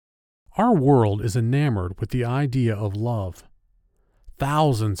Our world is enamored with the idea of love.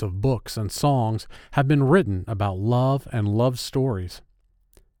 Thousands of books and songs have been written about love and love stories.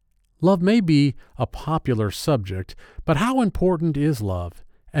 Love may be a popular subject, but how important is love,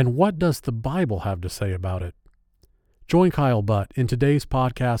 and what does the Bible have to say about it? Join Kyle Butt in today's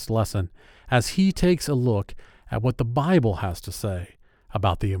podcast lesson as he takes a look at what the Bible has to say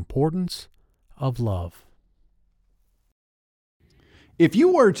about the importance of love. If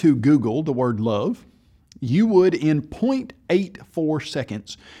you were to Google the word love, you would in 0.84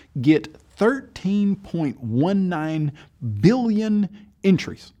 seconds get 13.19 billion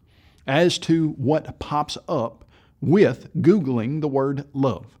entries as to what pops up with Googling the word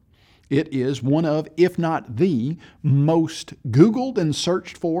love. It is one of, if not the most Googled and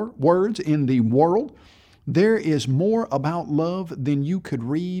searched for words in the world. There is more about love than you could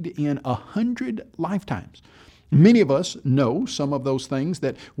read in 100 lifetimes. Many of us know some of those things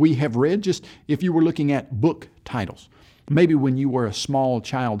that we have read just if you were looking at book titles. Maybe when you were a small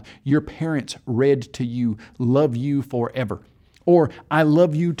child, your parents read to you, "Love You Forever," or "I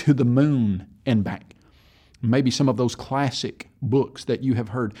Love You to the Moon and Back." Maybe some of those classic books that you have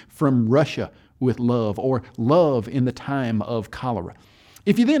heard, From Russia with Love, or Love in the Time of Cholera.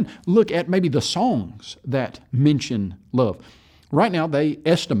 If you then look at maybe the songs that mention love, right now they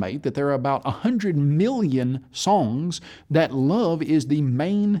estimate that there are about 100 million songs that love is the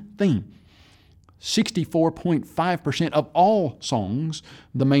main theme. 64.5% of all songs,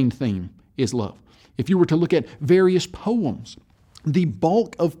 the main theme is love. If you were to look at various poems, the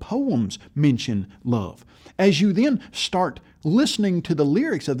bulk of poems mention love. As you then start listening to the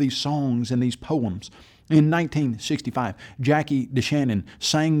lyrics of these songs and these poems, in 1965, Jackie DeShannon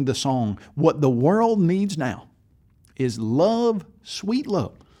sang the song, "What the World Needs Now is Love, Sweet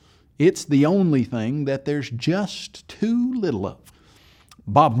Love. It's the only thing that there's just too little of."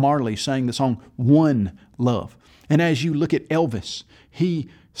 Bob Marley sang the song, "One Love." And as you look at Elvis, he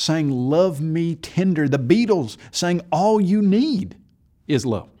sang "Love Me Tender." The Beatles sang "All You Need Is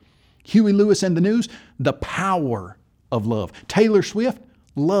Love." Huey Lewis and the News, "The Power of Love." Taylor Swift,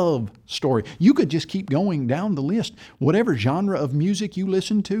 "Love Story." You could just keep going down the list. Whatever genre of music you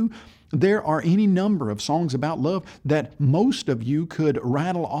listen to, there are any number of songs about love that most of you could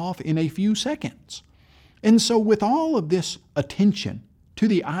rattle off in a few seconds. And so with all of this attention to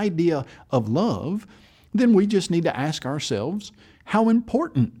the idea of love, then we just need to ask ourselves, how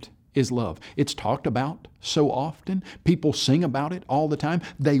important is love? It's talked about so often. People sing about it all the time.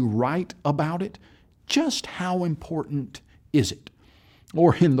 They write about it. Just how important is it?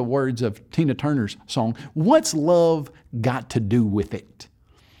 Or in the words of Tina Turner's song, what's love got to do with it?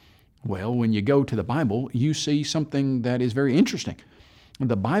 Well, when you go to the Bible, you see something that is very interesting.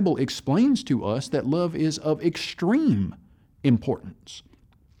 The Bible explains to us that love is of extreme importance.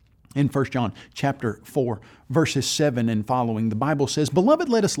 In 1 John chapter 4, verses 7 and following, the Bible says, "Beloved,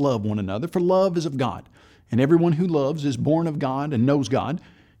 let us love one another, for love is of God. And everyone who loves is born of God and knows God.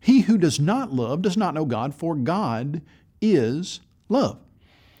 He who does not love does not know God, for God is love.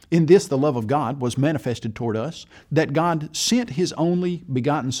 In this the love of God was manifested toward us, that God sent His only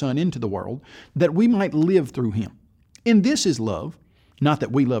begotten Son into the world, that we might live through Him. In this is love, not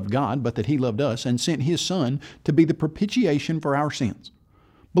that we loved God, but that He loved us and sent His Son to be the propitiation for our sins.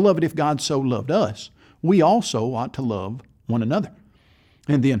 Beloved, if God so loved us, we also ought to love one another."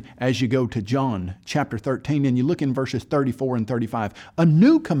 And then as you go to John chapter 13 and you look in verses 34 and 35, "A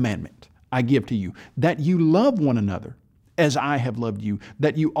new commandment I give to you, that you love one another as I have loved you,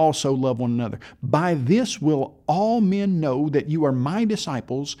 that you also love one another. By this will all men know that you are my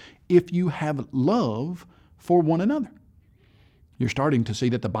disciples, if you have love for one another." You're starting to see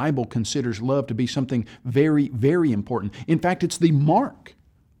that the Bible considers love to be something very, very important. In fact, it's the mark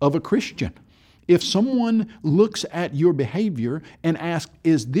of a Christian. If someone looks at your behavior and asks,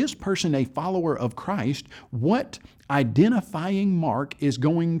 is this person a follower of Christ? What identifying mark is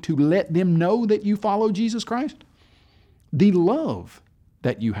going to let them know that you follow Jesus Christ? The love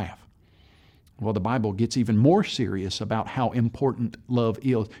that you have. Well, the Bible gets even more serious about how important love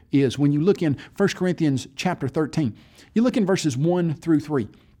is. When you look in 1 Corinthians chapter 13, you look in verses 1 through 3.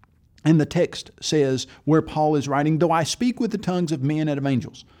 And the text says, where Paul is writing, "Though I speak with the tongues of men and of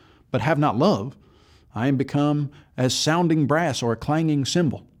angels, but have not love, I am become as sounding brass or a clanging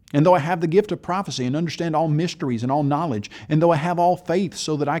cymbal. And though I have the gift of prophecy and understand all mysteries and all knowledge, and though I have all faith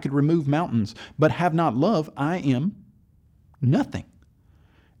so that I could remove mountains, but have not love, I am nothing.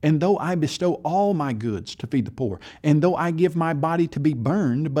 And though I bestow all my goods to feed the poor, and though I give my body to be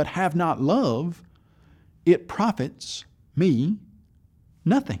burned, but have not love, it profits me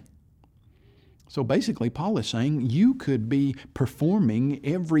nothing." So basically, Paul is saying you could be performing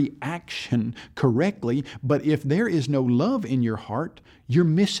every action correctly, but if there is no love in your heart, you're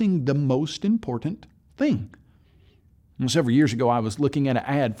missing the most important thing. Several years ago, I was looking at an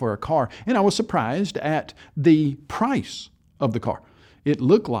ad for a car, and I was surprised at the price of the car. It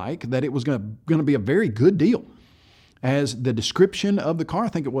looked like that it was going to be a very good deal. As the description of the car, I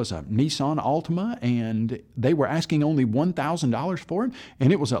think it was a Nissan Altima, and they were asking only $1,000 for it,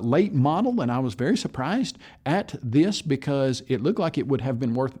 and it was a late model, and I was very surprised at this because it looked like it would have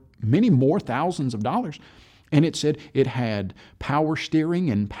been worth many more thousands of dollars. And it said it had power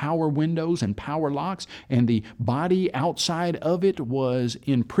steering and power windows and power locks, and the body outside of it was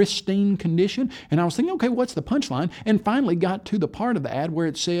in pristine condition. And I was thinking, okay, what's the punchline? And finally got to the part of the ad where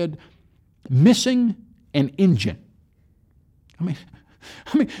it said, missing an engine.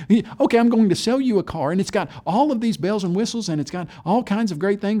 I mean, okay, I'm going to sell you a car, and it's got all of these bells and whistles, and it's got all kinds of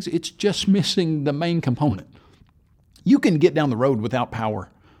great things. It's just missing the main component. You can get down the road without power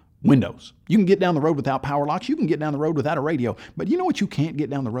windows. You can get down the road without power locks. You can get down the road without a radio. But you know what you can't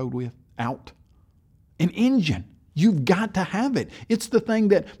get down the road without? An engine. You've got to have it. It's the thing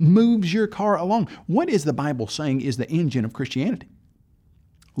that moves your car along. What is the Bible saying is the engine of Christianity?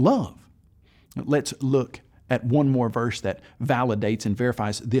 Love. Let's look at one more verse that validates and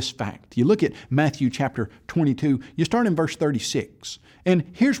verifies this fact. You look at Matthew chapter 22, you start in verse 36. And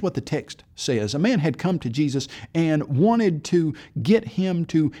here's what the text says. A man had come to Jesus and wanted to get him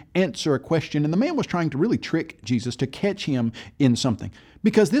to answer a question. And the man was trying to really trick Jesus to catch him in something.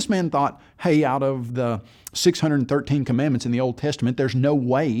 Because this man thought, hey, out of the 613 commandments in the Old Testament, there's no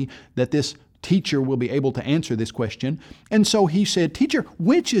way that this teacher will be able to answer this question. And so he said, Teacher,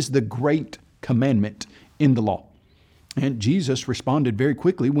 which is the great commandment in the law? And Jesus responded very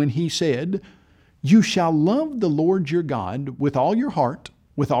quickly when he said, You shall love the Lord your God with all your heart,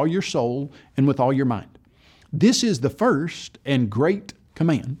 with all your soul, and with all your mind. This is the first and great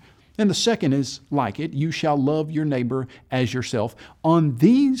command. And the second is like it, you shall love your neighbor as yourself. On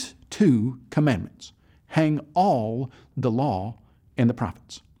these two commandments hang all the law and the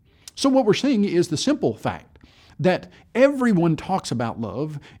prophets. So what we're seeing is the simple fact that everyone talks about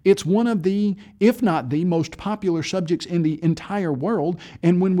love. It's one of the, if not the most popular subjects in the entire world.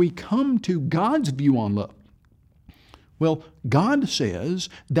 And when we come to God's view on love, well, God says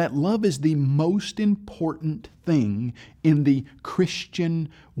that love is the most important thing in the Christian,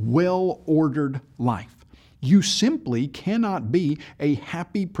 well-ordered life. You simply cannot be a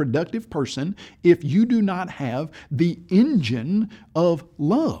happy, productive person if you do not have the engine of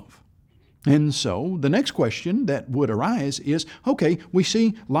love. And so the next question that would arise is, okay, we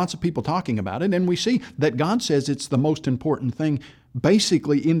see lots of people talking about it, and we see that God says it's the most important thing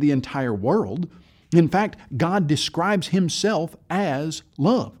basically in the entire world. In fact, God describes himself as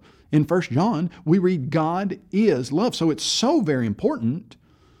love. In 1 John, we read God is love. So it's so very important.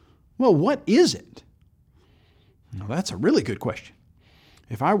 Well, what is it? Now, that's a really good question.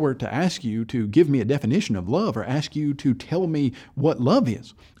 If I were to ask you to give me a definition of love or ask you to tell me what love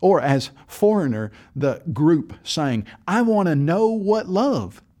is, or as Foreigner, the group saying, I want to know what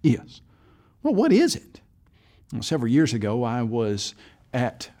love is. Well, what is it? Well, several years ago, I was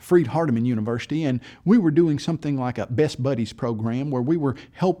at Freed-Hardeman University, and we were doing something like a Best Buddies program where we were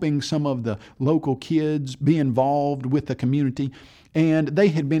helping some of the local kids be involved with the community. And they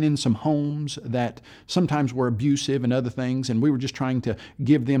had been in some homes that sometimes were abusive and other things, and we were just trying to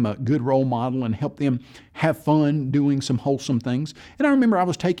give them a good role model and help them have fun doing some wholesome things. And I remember I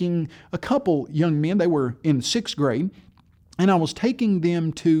was taking a couple young men, they were in 6th grade, and I was taking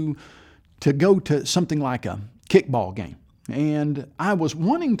them to go to something like a kickball game. And I was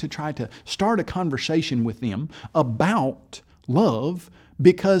wanting to try to start a conversation with them about love,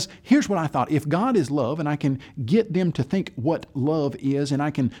 because here's what I thought. If God is love and I can get them to think what love is, and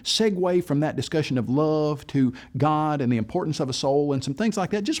I can segue from that discussion of love to God and the importance of a soul and some things like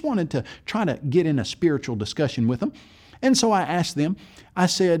that, just wanted to try to get in a spiritual discussion with them. And so I asked them, I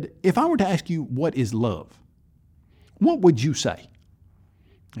said, if I were to ask you what is love, what would you say?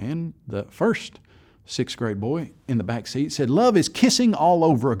 And the first 6th grade boy in the back seat said, love is kissing all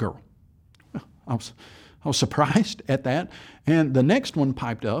over a girl. I was surprised at that. And the next one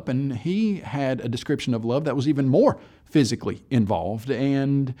piped up, and he had a description of love that was even more physically involved,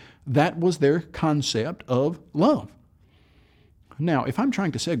 and that was their concept of love. Now, if I'm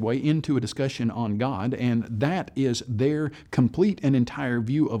trying to segue into a discussion on God, and that is their complete and entire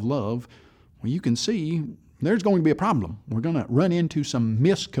view of love, well, you can see there's going to be a problem. We're going to run into some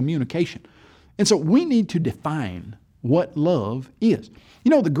miscommunication. And so we need to define what love is. You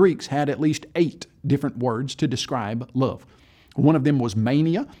know, the Greeks had at least 8 different words to describe love. One of them was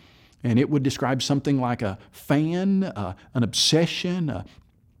mania, And it would describe something like a fan, an obsession, a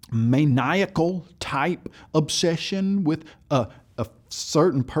maniacal type obsession with a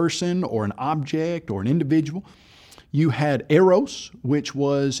certain person or an object or an individual. You had eros, which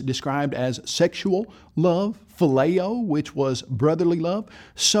was described as sexual love, phileo, which was brotherly love.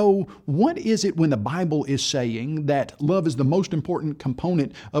 So what is it when the Bible is saying that love is the most important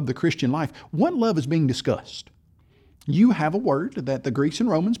component of the Christian life? What love is being discussed? You have a word that the Greeks and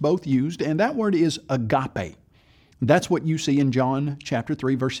Romans both used, and that word is agape. That's what you see in John chapter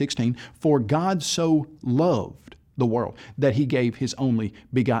 3, verse 16. For God so loved the world that He gave His only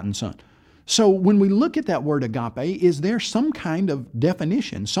begotten Son. So when we look at that word agape, is there some kind of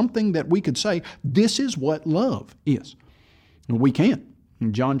definition, something that we could say, this is what love is? We can.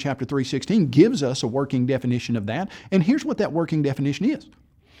 John chapter 3:16 gives us a working definition of that. And here's what that working definition is.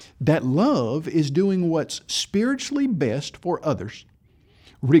 That love is doing what's spiritually best for others,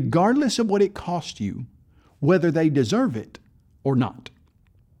 regardless of what it costs you, whether they deserve it or not.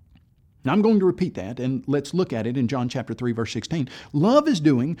 Now I'm going to repeat that, and let's look at it in John chapter 3, verse 16. Love is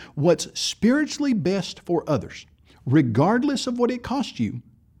doing what's spiritually best for others, regardless of what it costs you,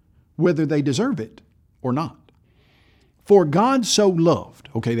 whether they deserve it or not. For God so loved.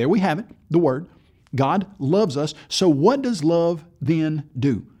 Okay, there we have it, the word. God loves us. So what does love then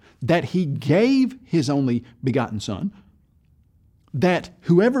do? That He gave His only begotten Son, that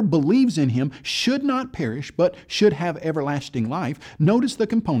whoever believes in Him should not perish, but should have everlasting life. Notice the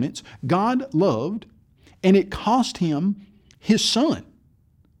components. God loved, and it cost Him His Son.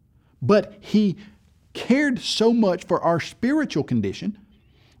 But He cared so much for our spiritual condition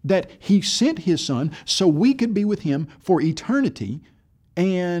that He sent His Son so we could be with Him for eternity.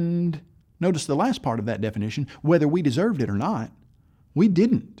 And notice the last part of that definition, whether we deserved it or not. We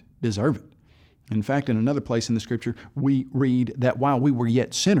didn't deserve it. In fact, in another place in the Scripture, we read that while we were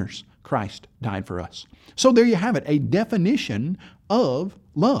yet sinners, Christ died for us. So there you have it, a definition of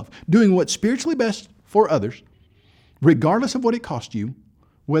love. Doing what's spiritually best for others, regardless of what it cost you,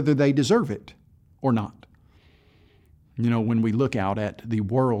 whether they deserve it or not. You know, when we look out at the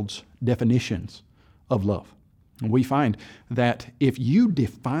world's definitions of love, we find that if you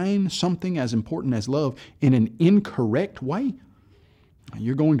define something as important as love in an incorrect way,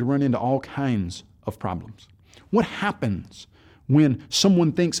 you're going to run into all kinds of problems. What happens when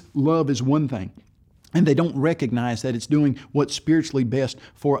someone thinks love is one thing and they don't recognize that it's doing what's spiritually best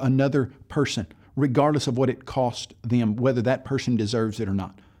for another person, regardless of what it costs them, whether that person deserves it or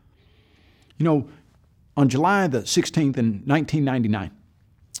not? You know, on July the 16th in 1999,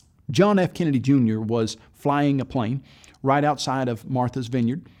 John F. Kennedy Jr. was flying a plane right outside of Martha's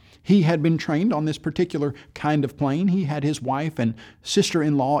Vineyard. He had been trained on this particular kind of plane. He had his wife and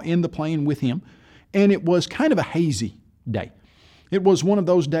sister-in-law in the plane with him, and it was kind of a hazy day. It was one of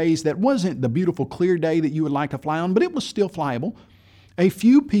those days that wasn't the beautiful clear day that you would like to fly on, but it was still flyable. A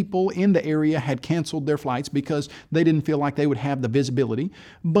few people in the area had canceled their flights because they didn't feel like they would have the visibility,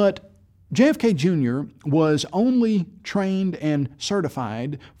 but JFK Jr. was only trained and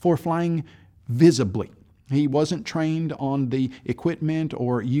certified for flying visibly. He wasn't trained on the equipment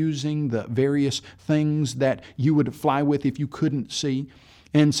or using the various things that you would fly with if you couldn't see.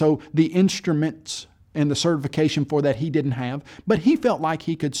 And so the instruments and the certification for that he didn't have, but he felt like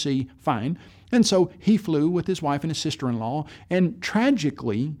he could see fine. And so he flew with his wife and his sister-in-law, and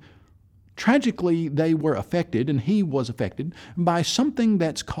tragically, they were affected, and he was affected, by something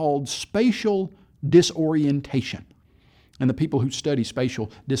that's called spatial disorientation. And the people who study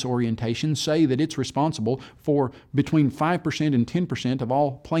spatial disorientation say that it's responsible for between 5% and 10% of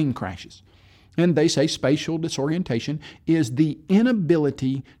all plane crashes. And they say spatial disorientation is the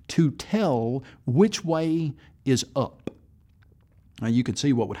inability to tell which way is up. Now you could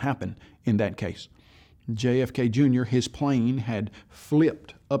see what would happen in that case. JFK Jr., his plane had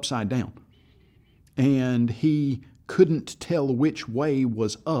flipped upside down, and he couldn't tell which way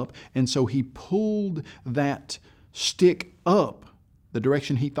was up, and so he pulled that stick up the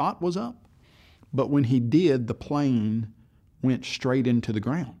direction he thought was up. But when he did, the plane went straight into the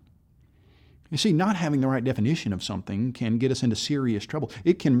ground. You see, not having the right definition of something can get us into serious trouble.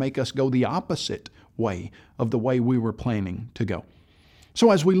 It can make us go the opposite way of the way we were planning to go.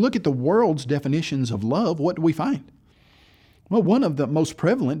 So as we look at the world's definitions of love, what do we find? Well, one of the most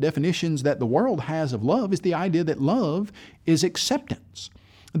prevalent definitions that the world has of love is the idea that love is acceptance.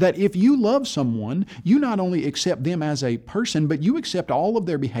 That if you love someone, you not only accept them as a person, but you accept all of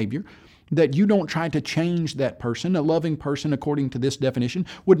their behavior, that you don't try to change that person. A loving person, according to this definition,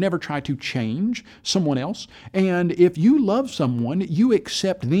 would never try to change someone else. And if you love someone, you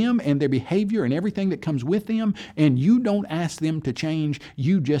accept them and their behavior and everything that comes with them, and you don't ask them to change,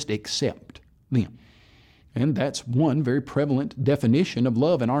 you just accept them. And that's one very prevalent definition of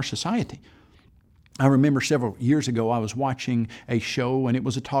love in our society. I remember several years ago, I was watching a show, and it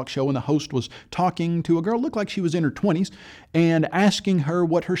was a talk show, and the host was talking to a girl, looked like she was in her 20s, and asking her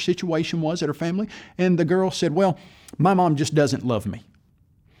what her situation was at her family. And the girl said, well, my mom just doesn't love me.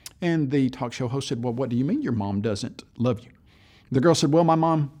 And the talk show host said, well, what do you mean your mom doesn't love you? The girl said, well, my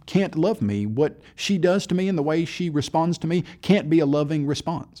mom can't love me. What she does to me and the way she responds to me can't be a loving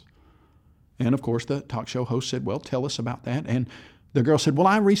response. And of course, the talk show host said, well, tell us about that. And the girl said, well,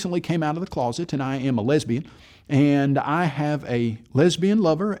 I recently came out of the closet and I am a lesbian, and I have a lesbian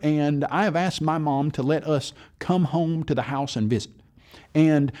lover, and I have asked my mom to let us come home to the house and visit.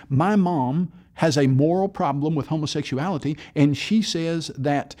 And my mom has a moral problem with homosexuality, and she says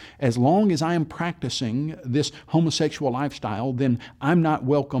that as long as I am practicing this homosexual lifestyle, then I'm not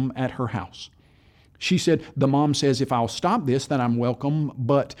welcome at her house. She said, the mom says, if I'll stop this, then I'm welcome,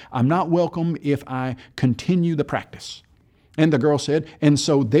 but I'm not welcome if I continue the practice. And the girl said, and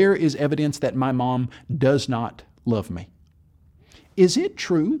so there is evidence that my mom does not love me. Is it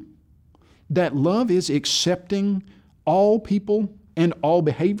true that love is accepting all people and all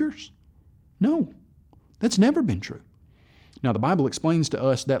behaviors? No, that's never been true. Now, the Bible explains to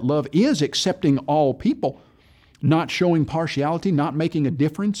us that love is accepting all people, not showing partiality, not making a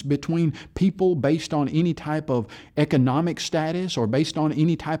difference between people based on any type of economic status or based on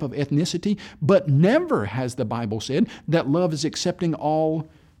any type of ethnicity. But never has the Bible said that love is accepting all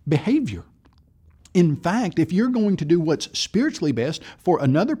behavior. In fact, if you're going to do what's spiritually best for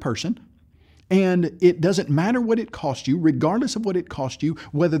another person, and it doesn't matter what it costs you, regardless of what it costs you,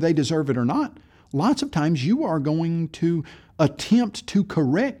 whether they deserve it or not, lots of times you are going to attempt to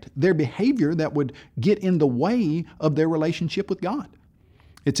correct their behavior that would get in the way of their relationship with God.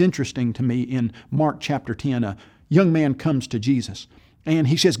 It's interesting to me in Mark chapter 10, a young man comes to Jesus and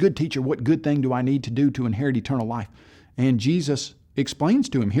he says, good teacher, what good thing do I need to do to inherit eternal life? And Jesus explains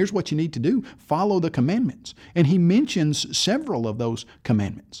to him, here's what you need to do. Follow the commandments. And he mentions several of those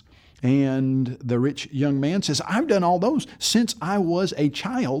commandments. And the rich young man says, I've done all those since I was a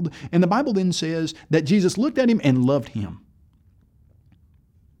child. And the Bible then says that Jesus looked at him and loved him.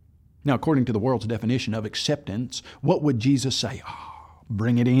 Now, according to the world's definition of acceptance, what would Jesus say? Oh,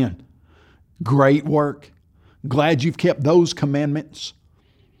 bring it in. Great work. Glad you've kept those commandments.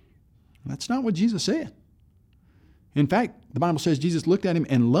 That's not what Jesus said. In fact, the Bible says Jesus looked at him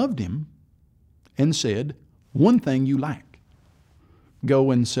and loved him and said, one thing you lack. Go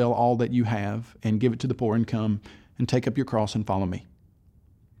and sell all that you have and give it to the poor and come and take up your cross and follow me.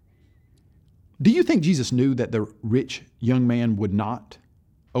 Do you think Jesus knew that the rich young man would not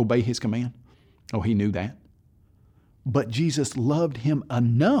obey his command? Oh, he knew that. But Jesus loved him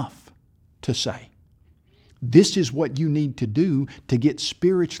enough to say, this is what you need to do to get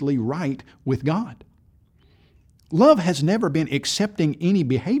spiritually right with God. Love has never been accepting any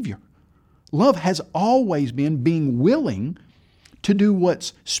behavior. Love has always been being willing to do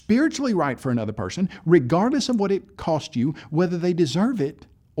what's spiritually right for another person, regardless of what it costs you, whether they deserve it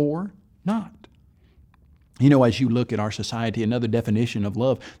or not. You know, as you look at our society, another definition of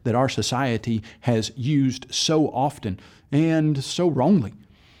love that our society has used so often and so wrongly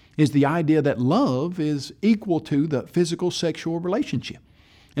is the idea that love is equal to the physical sexual relationship.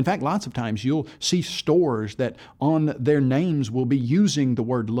 In fact, lots of times you'll see stores that on their names will be using the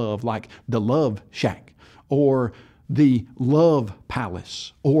word love, like the Love Shack or the Love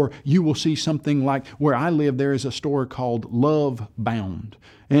Palace. Or you will see something like, where I live, there is a store called Love Bound.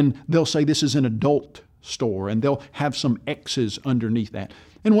 And they'll say this is an adult store, and they'll have some X's underneath that.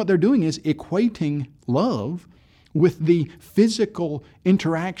 And what they're doing is equating love with the physical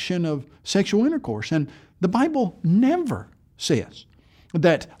interaction of sexual intercourse. And the Bible never says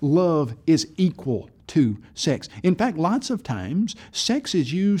that love is equal to sex. In fact, lots of times, sex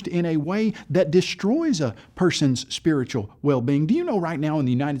is used in a way that destroys a person's spiritual well-being. Do you know right now in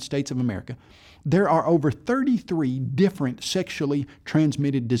the United States of America, there are over 33 different sexually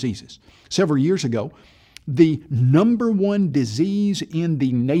transmitted diseases. Several years ago, the number one disease in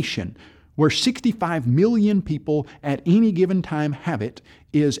the nation, where 65 million people at any given time have it,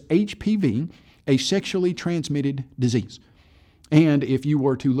 is HPV, a sexually transmitted disease. And if you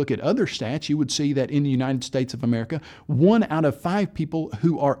were to look at other stats, you would see that in the United States of America, 1 out of 5 people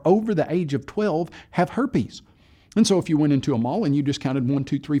who are over the age of 12 have herpes. And so if you went into a mall and you just counted 1,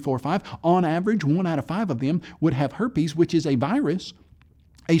 2, 3, 4, 5, on average, 1 out of 5 of them would have herpes, which is a virus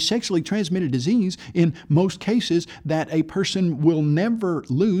a sexually transmitted disease in most cases that a person will never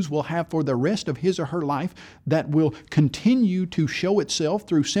lose, will have for the rest of his or her life, that will continue to show itself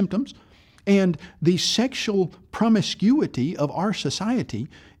through symptoms. And the sexual promiscuity of our society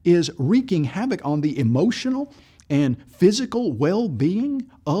is wreaking havoc on the emotional and physical well-being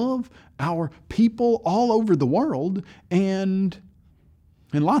of our people all over the world. And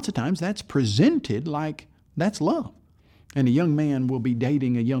lots of times that's presented like that's love. And a young man will be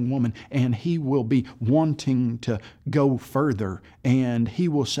dating a young woman, and he will be wanting to go further. And he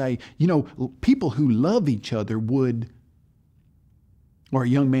will say, people who love each other would, or a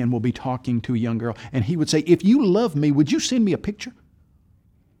young man will be talking to a young girl, and he would say, if you love me, would you send me a picture?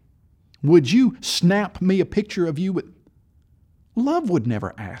 Would you snap me a picture of you? Love would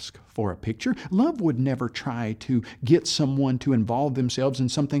never ask for a picture. Love would never try to get someone to involve themselves in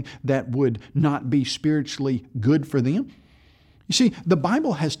something that would not be spiritually good for them. You see, the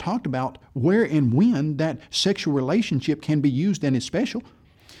Bible has talked about where and when that sexual relationship can be used and is special.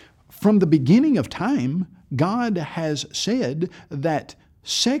 From the beginning of time, God has said that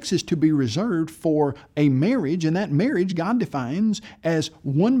sex is to be reserved for a marriage, and that marriage God defines as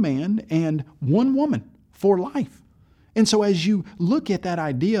one man and one woman for life. And so as you look at that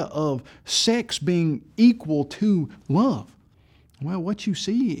idea of sex being equal to love, well, what you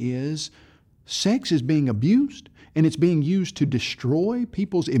see is sex is being abused, and it's being used to destroy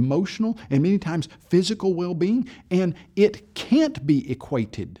people's emotional and many times physical well-being, and it can't be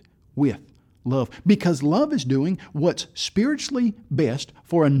equated with love, because love is doing what's spiritually best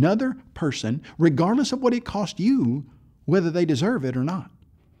for another person, regardless of what it cost you, whether they deserve it or not.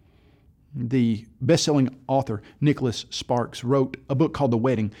 The best-selling author Nicholas Sparks wrote a book called The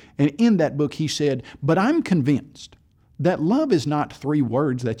Wedding, and in that book he said, "But I'm convinced that love is not 3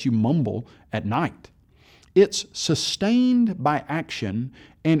 words that you mumble at night. It's sustained by action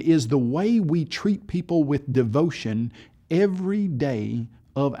and is the way we treat people with devotion every day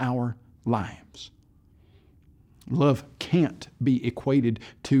of our lives." Love can't be equated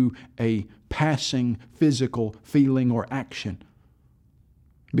to a passing physical feeling or action,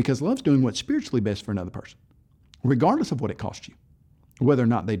 because love's doing what's spiritually best for another person, regardless of what it costs you, whether or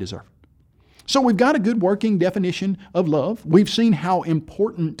not they deserve it. So we've got a good working definition of love. We've seen how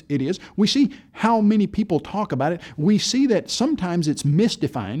important it is. We see how many people talk about it. We see that sometimes it's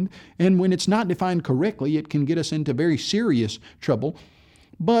misdefined, and when it's not defined correctly, it can get us into very serious trouble.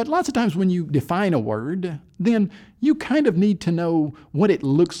 But lots of times when you define a word, then you kind of need to know what it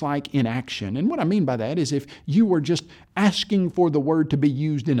looks like in action. And what I mean by that is if you were just asking for the word to be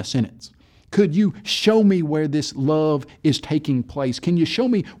used in a sentence. Could you show me where this love is taking place? Can you show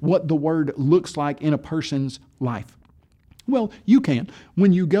me what the word looks like in a person's life? Well, you can.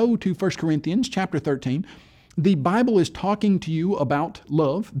 When you go to 1 Corinthians chapter 13, the Bible is talking to you about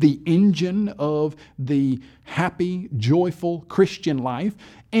love, the engine of the happy, joyful Christian life,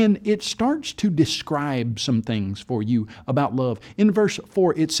 and it starts to describe some things for you about love. In verse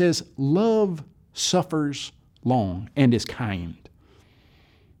 4, it says, "Love suffers long and is kind."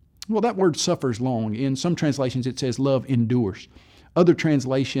 Well, that word "suffers long." In some translations, it says love endures. Other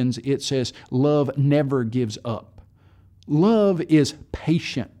translations, it says love never gives up. Love is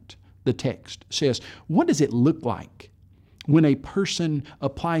patient, the text says. What does it look like when a person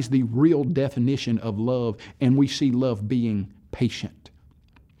applies the real definition of love and we see love being patient?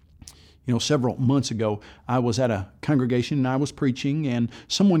 Several months ago, I was at a congregation and I was preaching, and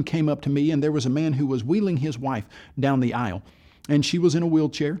someone came up to me, and there was a man who was wheeling his wife down the aisle, and she was in a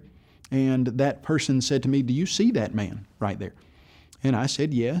wheelchair. And that person said to me, "Do you see that man right there?" And I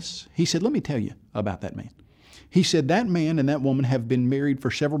said, "Yes." He said, "Let me tell you about that man." He said, "That man and that woman have been married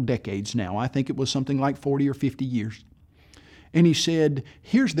for several decades now. I think it was something like 40 or 50 years. And he said,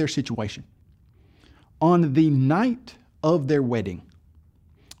 here's their situation. On the night of their wedding,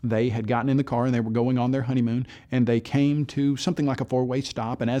 they had gotten in the car and they were going on their honeymoon, and they came to something like a 4-way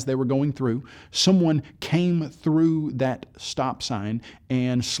stop. And as they were going through, someone came through that stop sign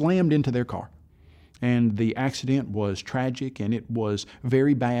and slammed into their car. And the accident was tragic, and it was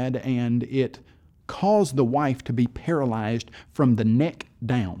very bad, and it caused the wife to be paralyzed from the neck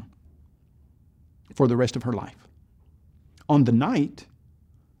down for the rest of her life on the night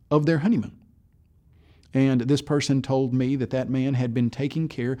of their honeymoon. And this person told me that that man had been taking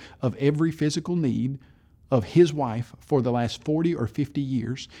care of every physical need of his wife for the last 40 or 50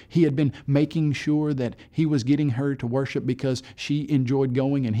 years. He had been making sure that he was getting her to worship because she enjoyed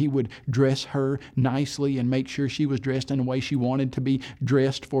going, and he would dress her nicely and make sure she was dressed in a way she wanted to be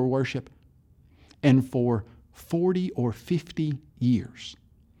dressed for worship. And for 40 or 50 years,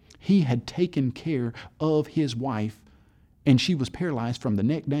 he had taken care of his wife and she was paralyzed from the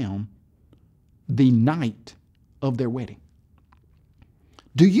neck down the night of their wedding.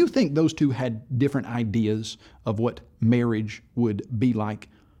 Do you think those two had different ideas of what marriage would be like,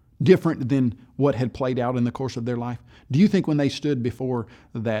 different than what had played out in the course of their life? Do you think when they stood before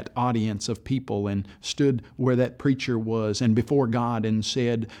that audience of people and stood where that preacher was and before God and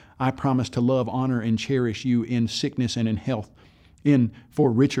said, I promise to love, honor, and cherish you in sickness and in health,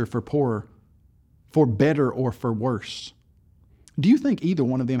 for richer, for poorer, for better or for worse? Do you think either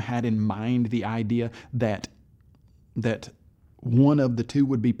one of them had in mind the idea that one of the two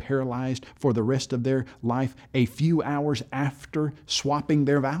would be paralyzed for the rest of their life a few hours after swapping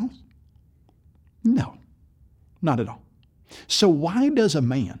their vows? No, not at all. So why does a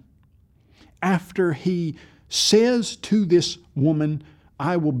man, after he says to this woman,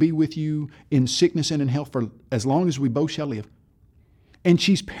 I will be with you in sickness and in health for as long as we both shall live, and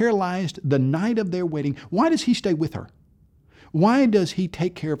she's paralyzed the night of their wedding, why does he stay with her? Why does he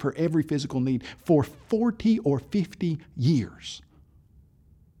take care of her every physical need for 40 or 50 years?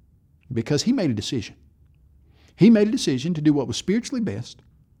 Because he made a decision. He made a decision to do what was spiritually best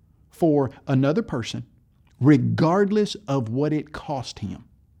for another person, regardless of what it cost him,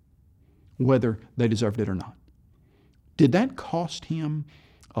 whether they deserved it or not. Did that cost him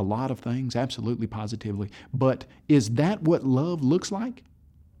a lot of things? Absolutely, positively. But is that what love looks like?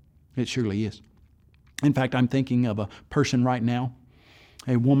 It surely is. In fact, I'm thinking of a person right now,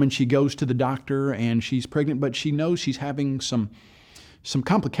 a woman, she goes to the doctor and she's pregnant, but she knows she's having some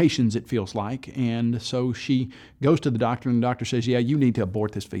complications, it feels like. And so she goes to the doctor and the doctor says, yeah, you need to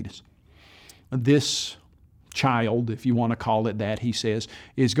abort this fetus. This child, if you want to call it that, he says,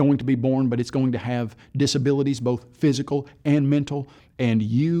 is going to be born, but it's going to have disabilities, both physical and mental, and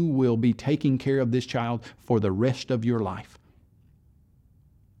you will be taking care of this child for the rest of your life.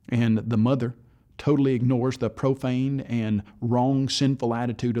 And the mother totally ignores the profane and wrong, sinful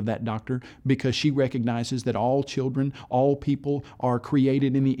attitude of that doctor because she recognizes that all children, all people are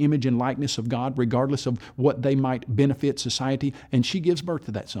created in the image and likeness of God, regardless of what they might benefit society. And she gives birth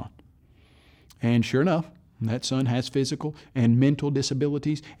to that son. And sure enough, that son has physical and mental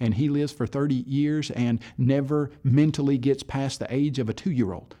disabilities, and he lives for 30 years and never mentally gets past the age of a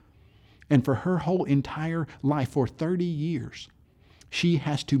 2-year-old. And for her whole entire life, for 30 years, she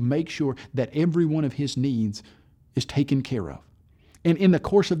has to make sure that every one of his needs is taken care of. And in the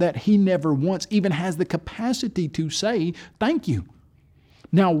course of that, he never once even has the capacity to say, thank you.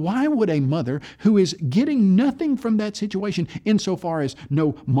 Now, why would a mother who is getting nothing from that situation, insofar as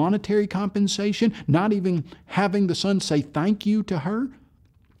no monetary compensation, not even having the son say thank you to her,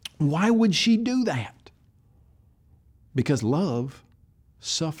 why would she do that? Because love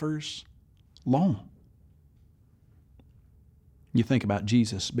suffers long. You think about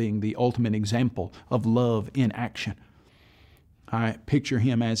Jesus being the ultimate example of love in action. I picture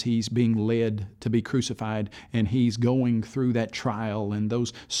him as he's being led to be crucified and he's going through that trial and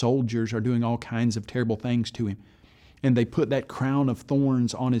those soldiers are doing all kinds of terrible things to him. And they put that crown of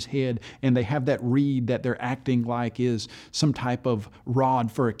thorns on his head and they have that reed that they're acting like is some type of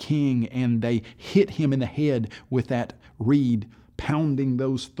rod for a king, and they hit him in the head with that reed, pounding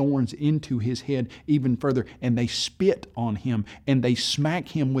those thorns into his head even further, and they spit on him and they smack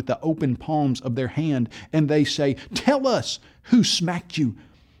him with the open palms of their hand and they say, tell us who smacked you,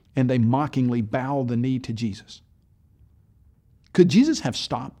 and they mockingly bow the knee to Jesus. Could Jesus have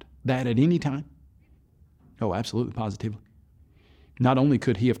stopped that at any time? Oh, absolutely, positively. Not only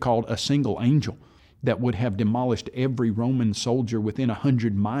could he have called a single angel that would have demolished every Roman soldier within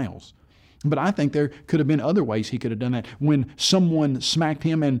 100 miles, but I think there could have been other ways he could have done that. When someone smacked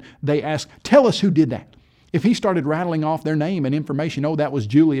him and they asked, tell us who did that. If he started rattling off their name and information, oh, that was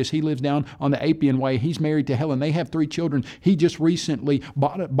Julius. He lives down on the Appian Way. He's married to Helen. They have 3 children. He just recently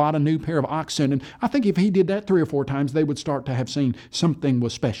bought a new pair of oxen. And I think if he did that 3 or 4 times, they would start to have seen something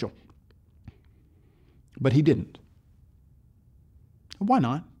was special. But he didn't. Why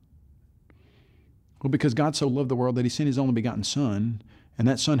not? Well, because God so loved the world that he sent his only begotten Son, and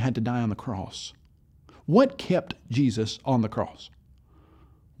that Son had to die on the cross. What kept Jesus on the cross?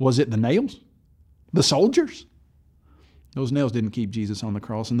 Was it the nails? The soldiers? Those nails didn't keep Jesus on the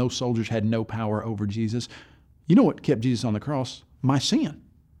cross, and those soldiers had no power over Jesus. You know what kept Jesus on the cross? My sin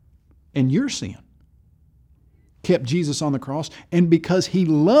and your sin kept Jesus on the cross. And because he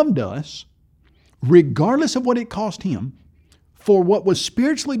loved us, regardless of what it cost him, for what was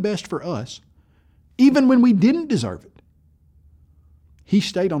spiritually best for us, even when we didn't deserve it, he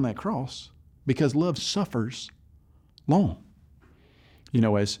stayed on that cross because love suffers long. You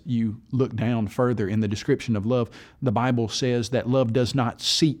know, as you look down further in the description of love, the Bible says that love does not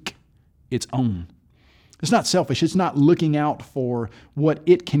seek its own. It's not selfish. It's not looking out for what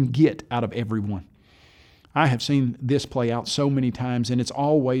it can get out of everyone. I have seen this play out so many times, and it's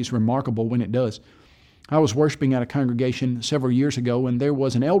always remarkable when it does. I was worshiping at a congregation several years ago, and there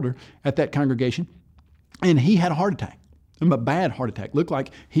was an elder at that congregation, and he had a heart attack. A bad heart attack. Looked like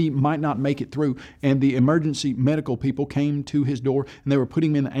he might not make it through. And the emergency medical people came to his door, and they were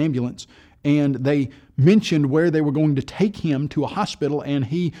putting him in the ambulance. And they mentioned where they were going to take him to a hospital, and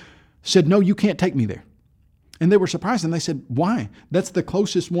he said, "No, you can't take me there." And they were surprised, and they said, "Why? That's the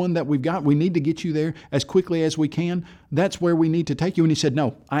closest one that we've got. We need to get you there as quickly as we can. That's where we need to take you." And he said,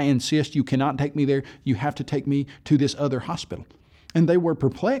 "No, I insist. You cannot take me there. You have to take me to this other hospital." And they were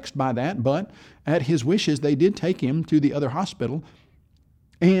perplexed by that, but at his wishes, they did take him to the other hospital.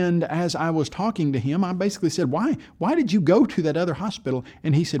 And as I was talking to him, I basically said, Why did you go to that other hospital?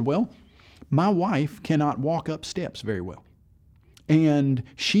 And he said, "Well, my wife cannot walk up steps very well. And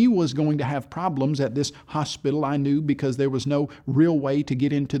she was going to have problems at this hospital, I knew, because there was no real way to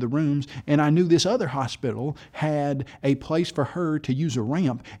get into the rooms. And I knew this other hospital had a place for her to use a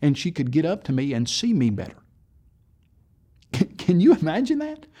ramp, and she could get up to me and see me better." Can you imagine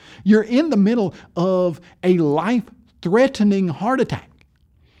that? You're in the middle of a life-threatening heart attack.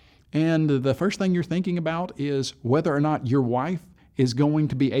 And the first thing you're thinking about is whether or not your wife is going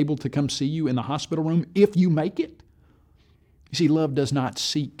to be able to come see you in the hospital room if you make it. You see, love does not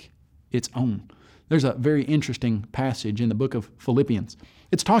seek its own. There's a very interesting passage in the book of Philippians.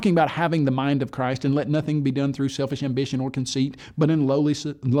 It's talking about having the mind of Christ, and let nothing be done through selfish ambition or conceit, but in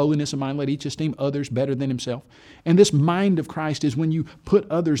lowliness of mind let each esteem others better than himself. And this mind of Christ is when you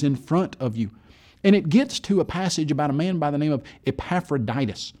put others in front of you. And it gets to a passage about a man by the name of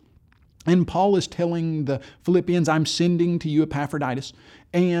Epaphroditus. And Paul is telling the Philippians, "I'm sending to you Epaphroditus."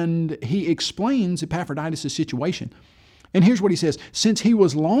 And he explains Epaphroditus' situation. And here's what he says: "Since he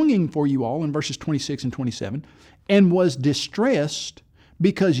was longing for you all," in verses 26 and 27, "and was distressed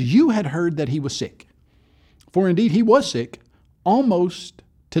because you had heard that he was sick. For indeed he was sick, almost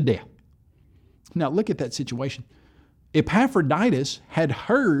to death." Now look at that situation. Epaphroditus had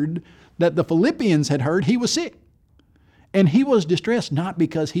heard that the Philippians had heard he was sick. And he was distressed not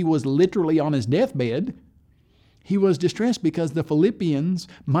because he was literally on his deathbed. He was distressed because the Philippians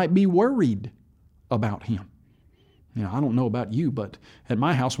might be worried about him. You know, I don't know about you, but at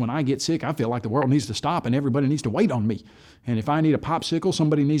my house, when I get sick, I feel like the world needs to stop and everybody needs to wait on me. And if I need a popsicle,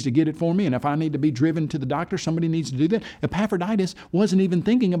 somebody needs to get it for me. And if I need to be driven to the doctor, somebody needs to do that. Epaphroditus wasn't even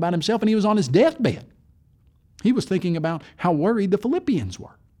thinking about himself, and he was on his deathbed. He was thinking about how worried the Philippians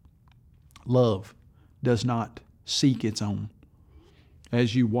were. Love does not seek its own.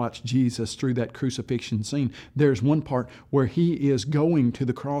 As you watch Jesus through that crucifixion scene, there's one part where he is going to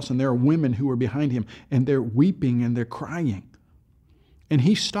the cross, and there are women who are behind him, and they're weeping and they're crying. And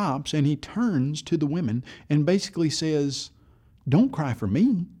he stops and he turns to the women and basically says, "Don't cry for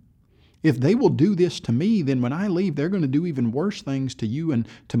me. If they will do this to me, then when I leave, they're going to do even worse things to you and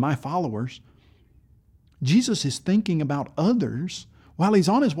to my followers." Jesus is thinking about others while he's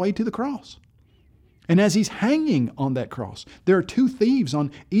on his way to the cross. And as he's hanging on that cross, there are two thieves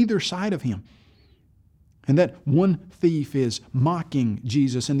on either side of him. And that one thief is mocking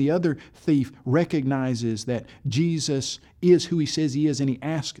Jesus, and the other thief recognizes that Jesus is who he says he is, and he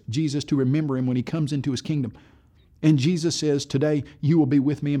asks Jesus to remember him when he comes into his kingdom. And Jesus says, "Today you will be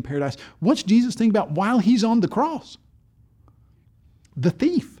with me in paradise." What's Jesus thinking about while he's on the cross? The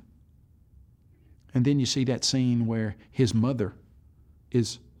thief. And then you see that scene where his mother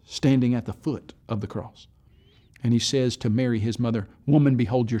is standing at the foot of the cross. And he says to Mary, his mother, "Woman,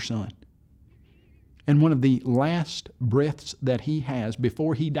 behold your son." And one of the last breaths that he has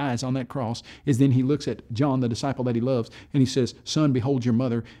before he dies on that cross is then he looks at John, the disciple that he loves, and he says, "Son, behold your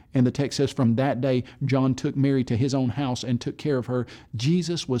mother." And the text says from that day, John took Mary to his own house and took care of her.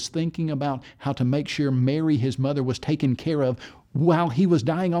 Jesus was thinking about how to make sure Mary, his mother, was taken care of while he was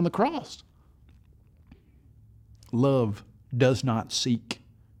dying on the cross. Love does not seek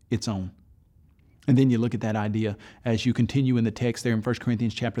its own. And then you look at that idea as you continue in the text there in 1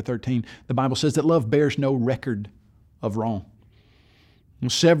 Corinthians chapter 13. The Bible says that love bears no record of wrong.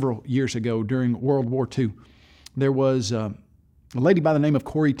 Several years ago during World War II, there was a lady by the name of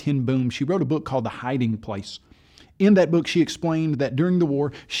Corrie ten Boom. She wrote a book called The Hiding Place. In that book, she explained that during the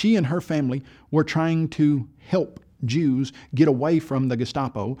war, she and her family were trying to help Jews get away from the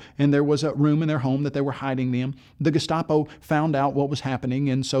Gestapo, and there was a room in their home that they were hiding them. The Gestapo found out what was happening,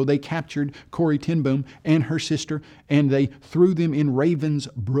 and so they captured Corrie ten Boom and her sister, and they threw them in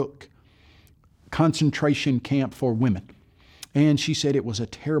Ravensbrück concentration camp for women. And she said it was a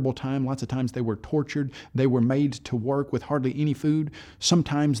terrible time. Lots of times they were tortured. They were made to work with hardly any food.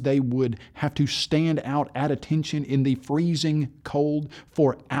 Sometimes they would have to stand out at attention in the freezing cold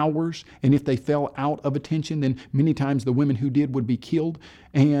for hours. And if they fell out of attention, then many times the women who did would be killed.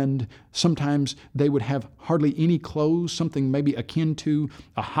 And sometimes they would have hardly any clothes, something maybe akin to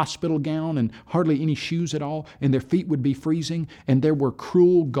a hospital gown, and hardly any shoes at all. And their feet would be freezing. And there were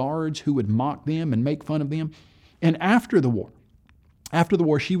cruel guards who would mock them and make fun of them. And after the war,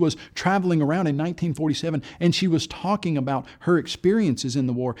 she was traveling around in 1947, and she was talking about her experiences in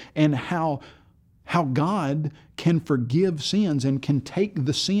the war and how God can forgive sins and can take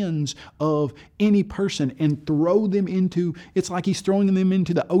the sins of any person and throw them into, it's like He's throwing them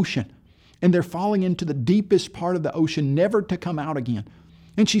into the ocean. And they're falling into the deepest part of the ocean, never to come out again.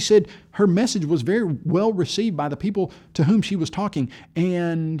 And she said her message was very well received by the people to whom she was talking.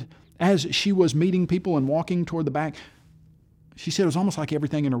 And as she was meeting people and walking toward the back, she said it was almost like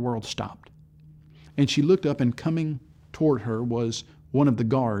everything in her world stopped. And she looked up, and coming toward her was one of the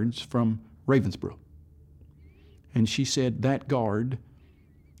guards from Ravensbrück. And she said that guard,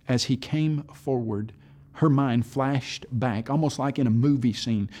 as he came forward, her mind flashed back, almost like in a movie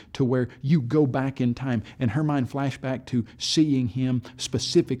scene, to where you go back in time. And her mind flashed back to seeing him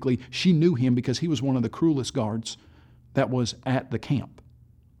specifically. She knew him because he was one of the cruelest guards that was at the camp.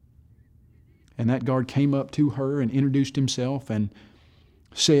 And that guard came up to her and introduced himself and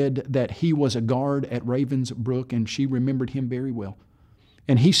said that he was a guard at Ravensbrück, and she remembered him very well.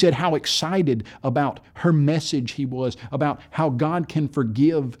 And he said how excited about her message he was, about how God can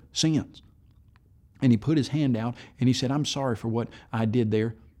forgive sins. And he put his hand out and he said, "I'm sorry for what I did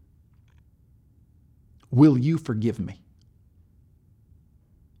there. Will you forgive me?"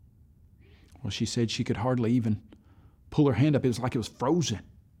 Well, she said she could hardly even pull her hand up. It was like it was frozen.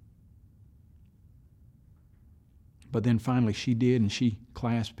 But then finally she did, and she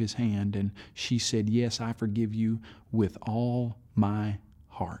clasped his hand, and she said, "Yes, I forgive you with all my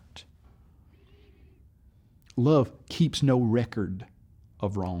heart." Love keeps no record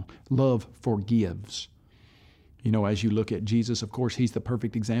of wrong. Love forgives. You know, as you look at Jesus, of course, He's the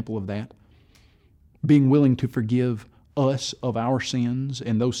perfect example of that. Being willing to forgive us of our sins,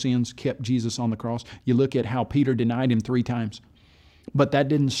 and those sins kept Jesus on the cross. You look at how Peter denied Him 3 times. But that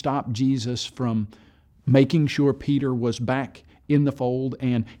didn't stop Jesus from making sure Peter was back in the fold,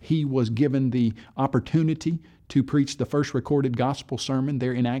 and he was given the opportunity to preach the first recorded gospel sermon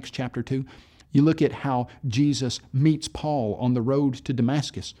there in Acts chapter 2. You look at how Jesus meets Paul on the road to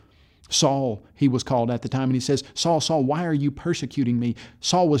Damascus. Saul, he was called at the time, and he says, "Saul, Saul, why are you persecuting me?"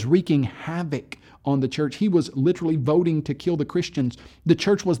 Saul was wreaking havoc on the church. He was literally voting to kill the Christians. The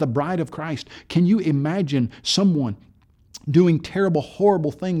church was the bride of Christ. Can you imagine someone doing terrible,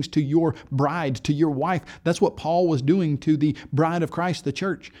 horrible things to your bride, to your wife? That's what Paul was doing to the bride of Christ, the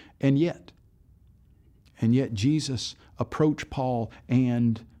church. And yet Jesus approached Paul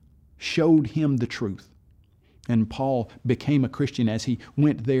and showed him the truth. And Paul became a Christian as he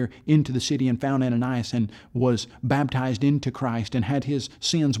went there into the city and found Ananias and was baptized into Christ and had his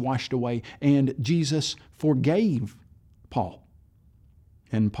sins washed away. And Jesus forgave Paul.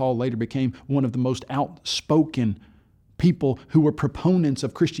 And Paul later became one of the most outspoken people who were proponents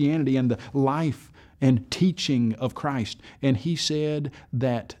of Christianity and the life and teaching of Christ. And he said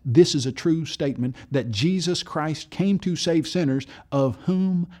that this is a true statement, that Jesus Christ came to save sinners, of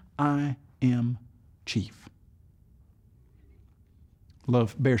whom I am chief.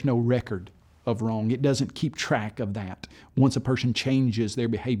 Love bears no record of wrong. It doesn't keep track of that once a person changes their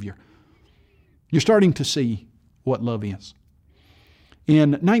behavior. You're starting to see what love is.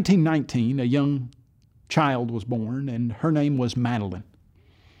 In 1919, a young child was born, and her name was Madeline.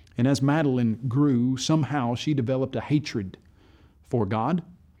 And as Madeline grew, somehow she developed a hatred for God,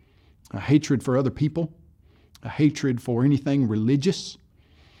 a hatred for other people, a hatred for anything religious.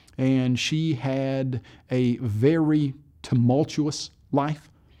 And she had a very tumultuous life.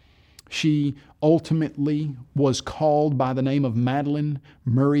 She ultimately was called by the name of Madeline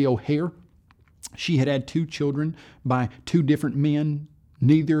Murray O'Hare. She had had 2 children by 2 different men,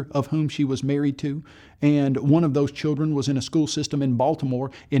 neither of whom she was married to. And one of those children was in a school system in Baltimore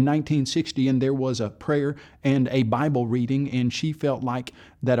in 1960, and there was a prayer and a Bible reading, and she felt like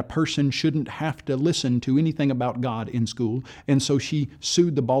that a person shouldn't have to listen to anything about God in school. And so she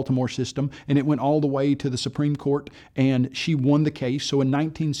sued the Baltimore system, and it went all the way to the Supreme Court, and she won the case. So in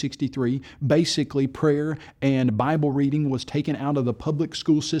 1963, basically prayer and Bible reading was taken out of the public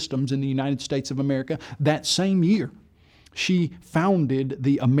school systems in the United States of America. That same year, she founded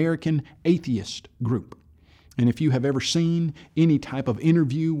the American Atheist Group. And if you have ever seen any type of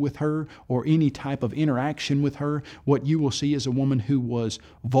interview with her or any type of interaction with her, what you will see is a woman who was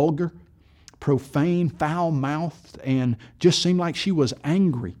vulgar, profane, foul-mouthed, and just seemed like she was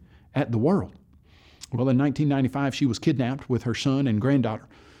angry at the world. Well, in 1995, she was kidnapped with her son and granddaughter,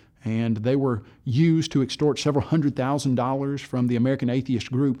 and they were used to extort several $100,000 from the American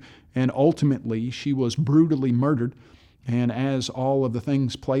Atheist group, and ultimately she was brutally murdered. And as all of the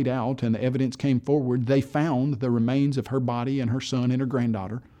things played out and the evidence came forward, they found the remains of her body and her son and her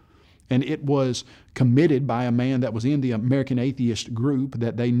granddaughter. And it was committed by a man that was in the American Atheist group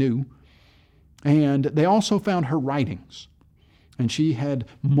that they knew. And they also found her writings. And she had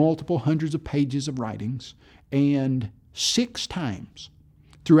multiple hundreds of pages of writings. And 6 times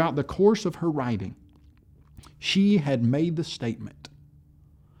throughout the course of her writing, she had made the statement,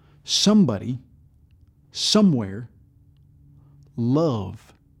 somebody, somewhere,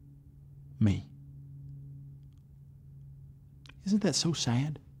 love me. Isn't that so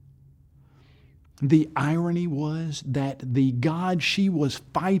sad? The irony was that the God she was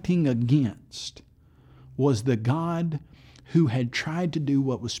fighting against was the God who had tried to do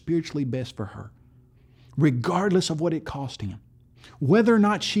what was spiritually best for her, regardless of what it cost him. Whether or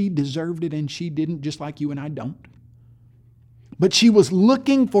not she deserved it, and she didn't, just like you and I don't. But she was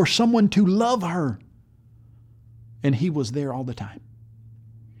looking for someone to love her. And he was there all the time.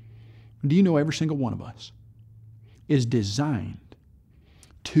 Do you know every single one of us is designed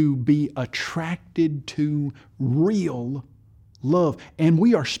to be attracted to real love. And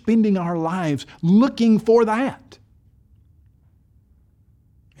we are spending our lives looking for that.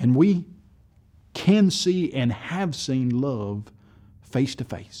 And we can see and have seen love face to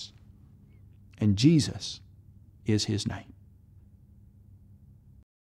face. And Jesus is His name.